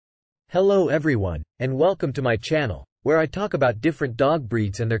Hello everyone, and welcome to my channel, where I talk about different dog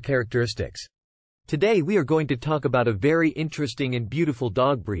breeds and their characteristics. Today we are going to talk about a very interesting and beautiful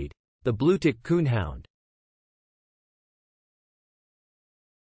dog breed, the Bluetick Coonhound.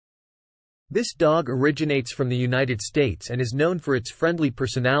 This dog originates from the United States and is known for its friendly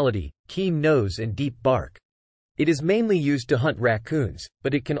personality, keen nose and deep bark. It is mainly used to hunt raccoons,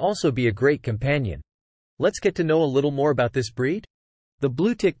 but it can also be a great companion. Let's get to know a little more about this breed. The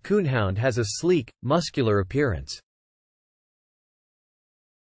Bluetick Coonhound has a sleek, muscular appearance.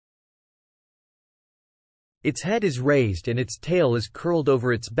 Its head is raised and its tail is curled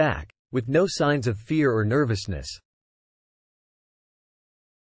over its back, with no signs of fear or nervousness.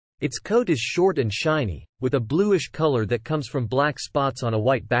 Its coat is short and shiny, with a bluish color that comes from black spots on a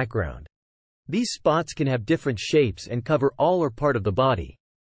white background. These spots can have different shapes and cover all or part of the body.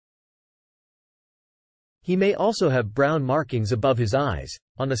 He may also have brown markings above his eyes,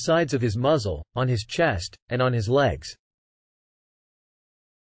 on the sides of his muzzle, on his chest, and on his legs.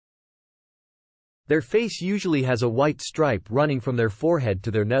 Their face usually has a white stripe running from their forehead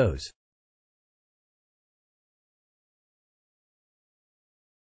to their nose.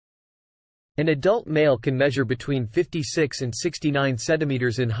 An adult male can measure between 56 and 69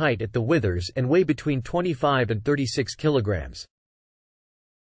 centimeters in height at the withers and weigh between 25 and 36 kilograms.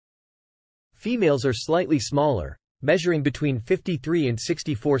 Females are slightly smaller, measuring between 53 and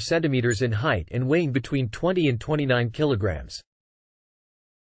 64 centimeters in height and weighing between 20 and 29 kilograms.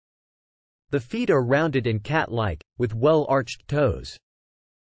 The feet are rounded and cat-like, with well-arched toes.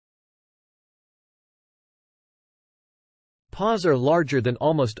 Paws are larger than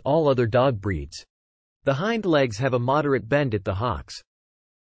almost all other dog breeds. The hind legs have a moderate bend at the hocks.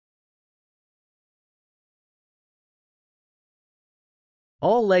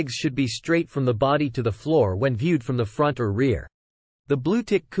 All legs should be straight from the body to the floor when viewed from the front or rear. The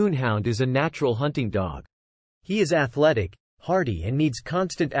Bluetick Coonhound is a natural hunting dog. He is athletic, hardy and needs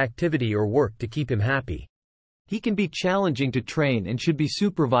constant activity or work to keep him happy. He can be challenging to train and should be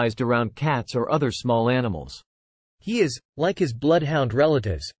supervised around cats or other small animals. He is, like his bloodhound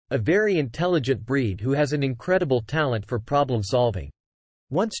relatives, a very intelligent breed who has an incredible talent for problem solving.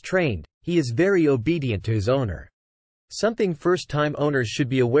 Once trained, he is very obedient to his owner. Something first-time owners should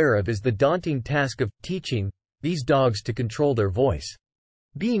be aware of is the daunting task of teaching these dogs to control their voice.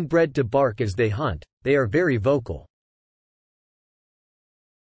 Being bred to bark as they hunt, they are very vocal.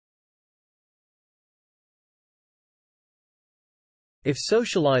 If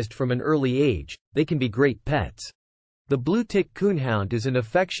socialized from an early age, they can be great pets. The Bluetick Coonhound is an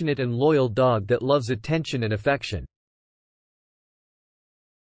affectionate and loyal dog that loves attention and affection.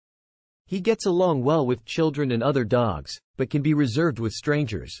 He gets along well with children and other dogs, but can be reserved with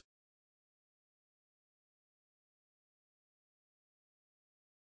strangers.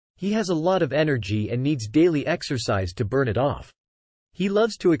 He has a lot of energy and needs daily exercise to burn it off. He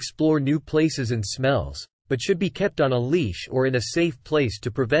loves to explore new places and smells, but should be kept on a leash or in a safe place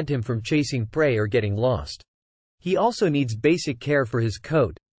to prevent him from chasing prey or getting lost. He also needs basic care for his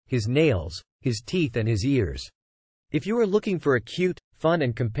coat, his nails, his teeth and his ears. If you are looking for a cute, fun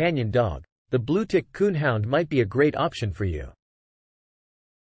and companion dog, the Bluetick Coonhound might be a great option for you.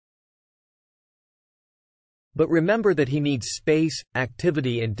 But remember that he needs space,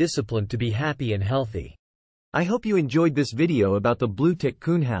 activity and discipline to be happy and healthy. I hope you enjoyed this video about the Bluetick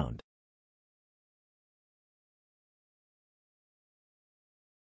Coonhound.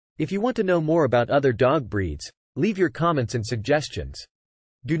 If you want to know more about other dog breeds, leave your comments and suggestions.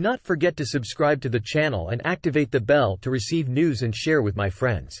 Do not forget to subscribe to the channel and activate the bell to receive news and share with my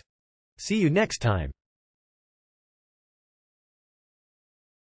friends. See you next time.